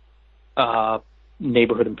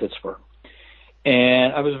neighborhood in Pittsburgh.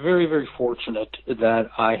 And I was very, very fortunate that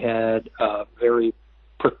I had very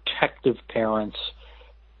protective parents,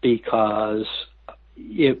 because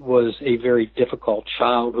it was a very difficult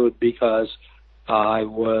childhood, because I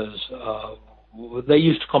was, they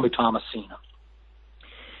used to call me Thomasina.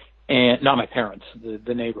 And not my parents,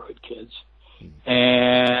 the neighborhood kids.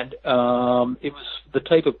 And it was the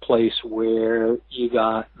type of place where you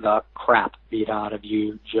got the crap beat out of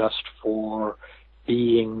you just for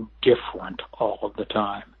being different all of the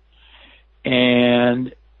time.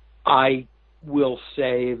 And I will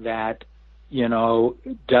say that,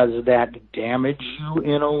 does that damage you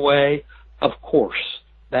in a way? Of course,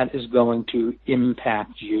 that is going to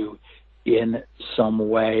impact you in some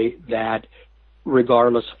way, that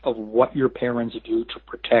regardless of what your parents do to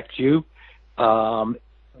protect you,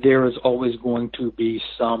 there is always going to be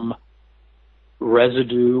some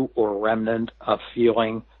residue or remnant of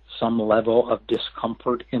feeling some level of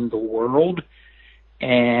discomfort in the world,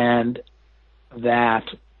 and that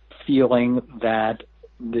feeling that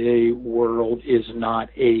the world is not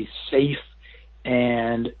a safe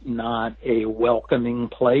and not a welcoming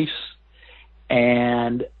place,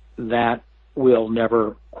 and that will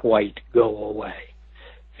never quite go away.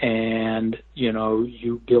 And,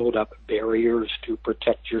 you build up barriers to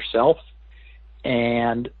protect yourself,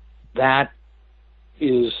 and that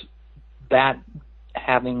is that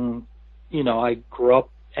having, I grew up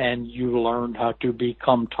and you learned how to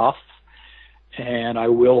become tough. And I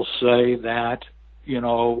will say that,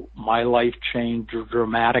 my life changed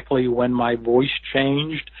dramatically when my voice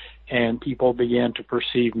changed and people began to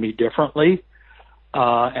perceive me differently.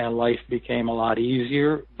 And life became a lot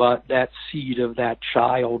easier. But that seed of that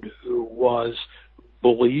child who was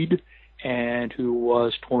bullied and who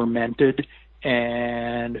was tormented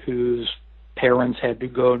and whose parents had to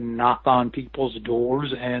go knock on people's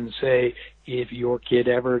doors and say, if your kid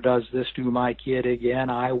ever does this to my kid again,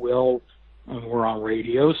 I will. And we're on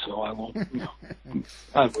radio, so I won't,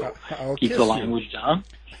 I will keep the language down.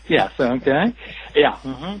 Yes, okay. Yeah.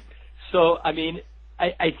 Mm-hmm. So, I mean,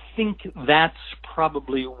 I think that's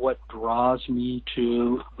probably what draws me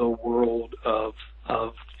to the world of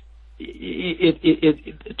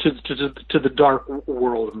to the dark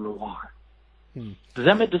world of noir. Does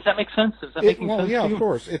that make sense? Is that making sense? Yeah, to you?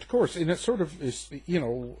 of course, and it sort of is,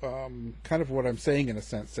 kind of what I'm saying in a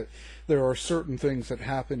sense that there are certain things that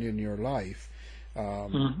happen in your life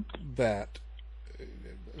that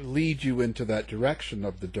lead you into that direction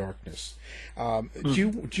of the darkness.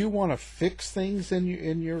 Do you want to fix things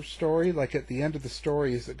in your story? Like at the end of the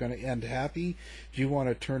story, is it going to end happy? Do you want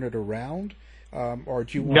to turn it around, or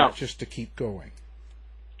do you want it just to keep going?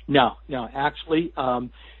 No. Actually,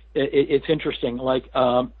 it's interesting. Like,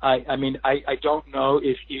 I don't know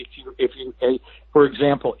if you, for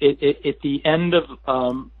example, at the end of,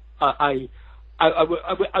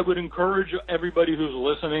 I would encourage everybody who's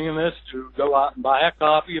listening in this to go out and buy a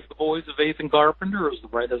copy of The Boys of Ethan Carpenter, as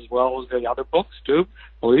well as the other books too,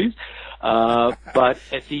 please. But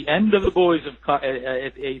at the end of The Boys of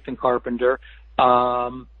Ethan Carpenter,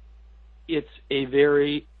 it's a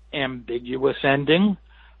very ambiguous ending.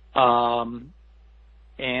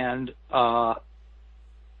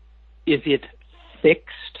 Is it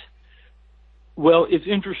fixed? Well, it's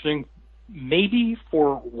interesting. Maybe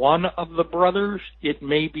for one of the brothers, it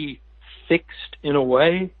may be fixed in a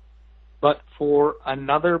way, but for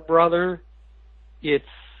another brother, it's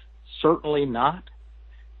certainly not.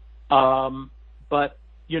 But,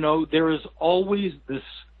 there is always this,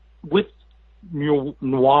 with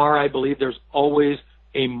noir, I believe there's always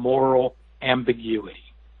a moral ambiguity.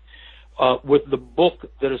 With the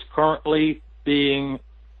book that is currently being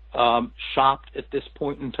shopped at this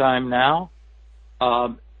point in time now,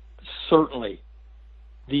 certainly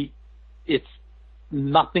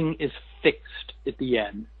nothing is fixed at the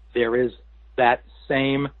end. There is that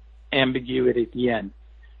same ambiguity at the end.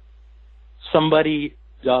 Somebody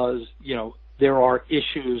does, there are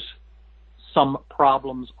issues, some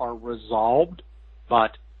problems are resolved,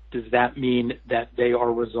 but does that mean that they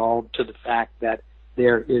are resolved to the fact that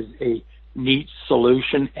there is a neat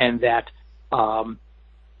solution and that,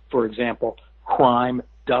 for example, crime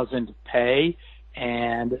doesn't pay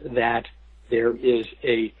and that there is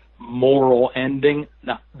a moral ending?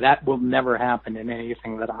 No, that will never happen in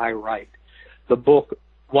anything that I write. The book,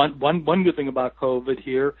 one good thing about COVID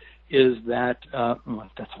here is that,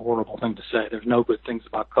 that's a horrible thing to say. There's no good things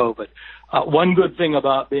about COVID. One good thing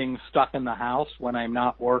about being stuck in the house when I'm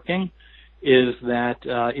not working is that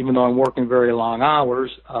even though I'm working very long hours,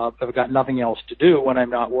 I've got nothing else to do when I'm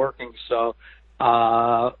not working. So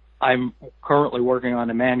I'm currently working on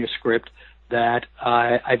a manuscript that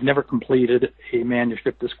I've never completed a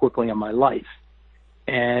manuscript this quickly in my life.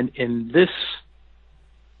 And in this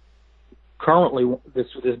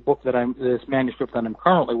manuscript that I'm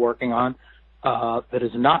currently working on, that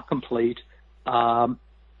is not complete, again,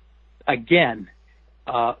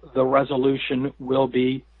 the resolution will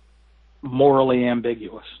be morally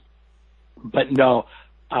ambiguous. But no,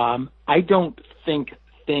 I don't think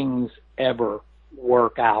things ever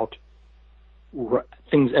work out,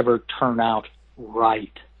 things ever turn out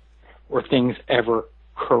right, or things ever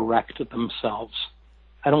correct themselves.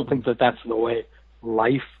 I don't think that that's the way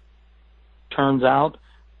life turns out.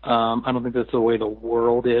 I don't think that's the way the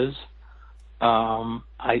world is. I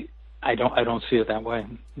don't see it that way.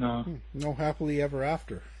 No. No happily ever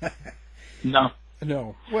after. No.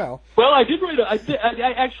 No. Well, I did write. I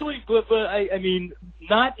actually, but I mean,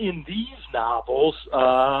 not in these novels.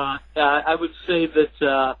 I would say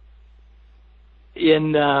that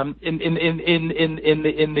in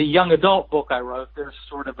the young adult book I wrote, there's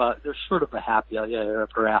sort of a happy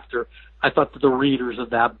ever after. I thought that the readers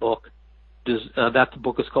of that book, that the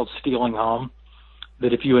book is called Stealing Home,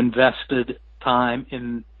 that if you invested time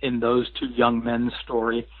in those two young men's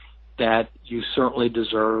story, that you certainly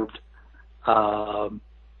deserved.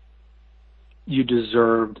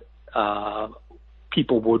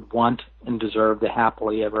 People would want and deserve the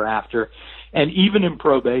happily ever after. And even in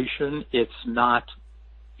probation, it's not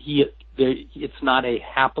a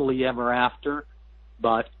happily ever after,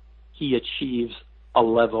 but he achieves a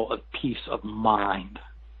level of peace of mind.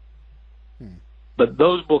 But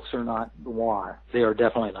those books are not noir. They are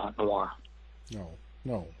definitely not noir.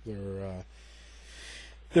 No,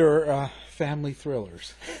 they're family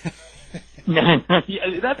thrillers. Yeah,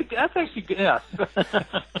 that's actually good. Yes.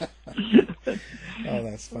 Oh,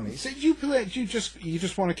 that's funny. So you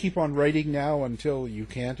just want to keep on writing now until you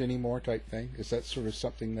can't anymore, type thing? Is that sort of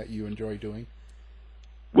something that you enjoy doing?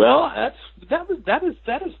 Well, that is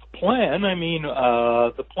the plan. I mean,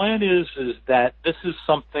 the plan is that this is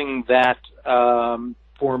something that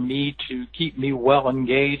for me to keep me well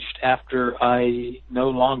engaged after I no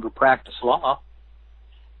longer practice law.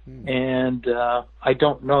 And I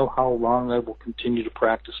don't know how long I will continue to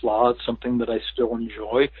practice law. It's something that I still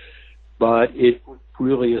enjoy. but it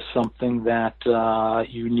really is something that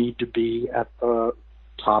you need to be at the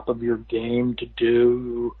top of your game to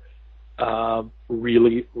do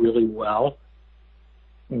really, really well.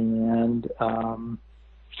 And,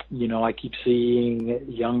 I keep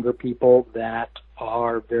seeing younger people that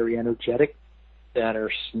are very energetic, that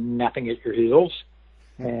are snapping at your heels,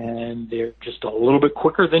 and they're just a little bit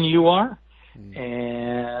quicker than you are,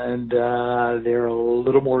 and they're a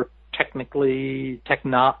little more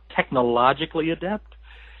technologically adept,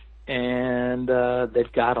 and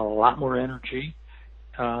they've got a lot more energy.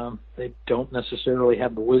 They don't necessarily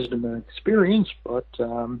have the wisdom and experience, but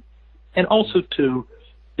and also too,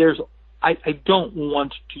 I don't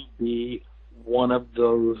want to be one of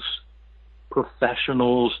those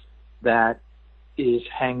professionals that is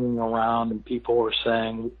hanging around and people are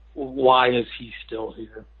saying, why is he still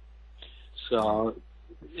here? So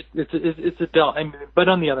it's a belt. I mean, but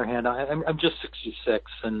on the other hand, I'm just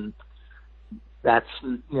 66, and that's,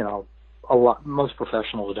 a lot. Most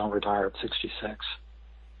professionals don't retire at 66.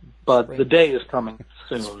 But the day is coming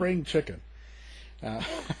soon. Spring chicken.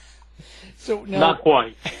 So now, not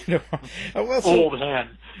quite. No, old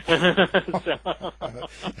hen.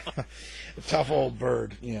 Tough old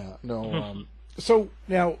bird. Yeah. No. So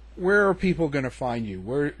now, where are people going to find you?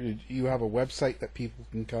 Where do you have a website that people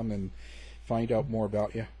can come and find out more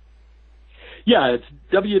about you? Yeah, it's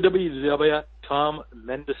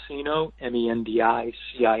www.tommendicino,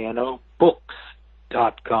 MENDICINO,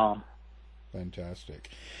 books.com. Fantastic.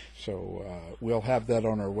 So we'll have that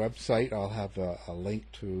on our website. I'll have a link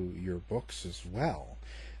to your books as well.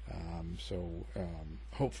 So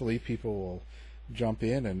hopefully people will jump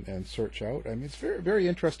in and search out. I mean, it's very, very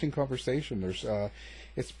interesting conversation. There's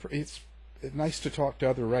it's nice to talk to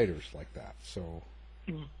other writers like that. So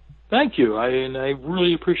thank you. I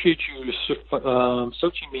really appreciate you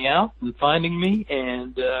searching me out and finding me.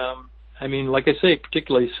 And I mean, like I say,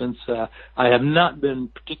 particularly since I have not been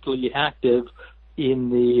particularly active in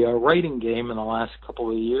the writing game in the last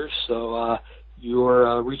couple of years, so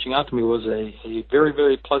your reaching out to me was a very,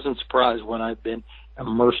 very pleasant surprise when I've been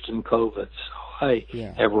immersed in COVID. So I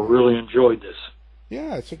have really enjoyed this.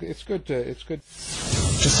 Yeah, it's good. It's good.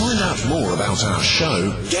 To find out more about our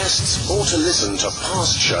show, guests, or to listen to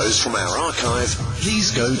past shows from our archive,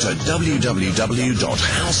 please go to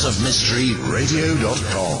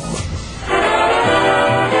www.houseofmysteryradio.com.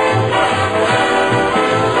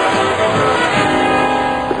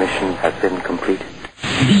 The mission has been completed.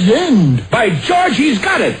 The end! By George, he's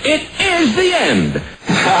got it! It is the end!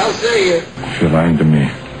 I'll see you. If you're lying to me,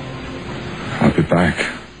 I'll be back.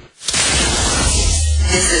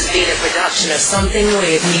 This has been a production of Something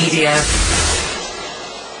Weird Media.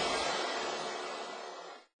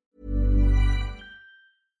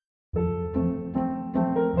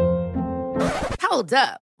 Hold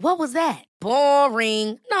up. What was that?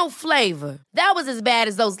 Boring. No flavor. That was as bad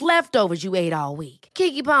as those leftovers you ate all week.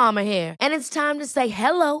 Keke Palmer here, and it's time to say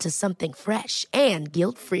hello to something fresh and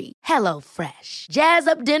guilt-free. Hello Fresh. Jazz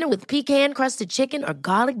up dinner with pecan-crusted chicken or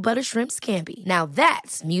garlic butter shrimp scampi. Now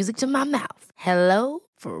that's music to my mouth. Hello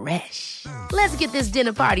Fresh. Let's get this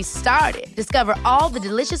dinner party started. Discover all the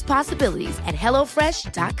delicious possibilities at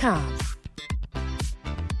HelloFresh.com.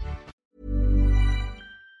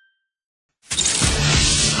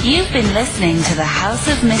 You've been listening to the House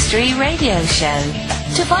of Mystery radio show.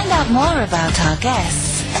 To find out more about our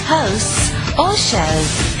guests, hosts, or shows,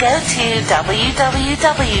 go to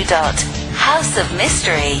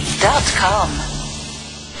www.houseofmystery.com.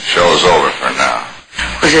 Show's over for now.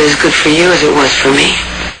 Was it as good for you as it was for me?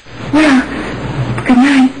 Well, good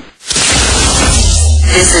night.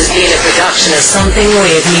 This has been a production of Something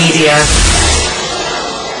Weird Media.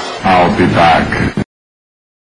 I'll be back.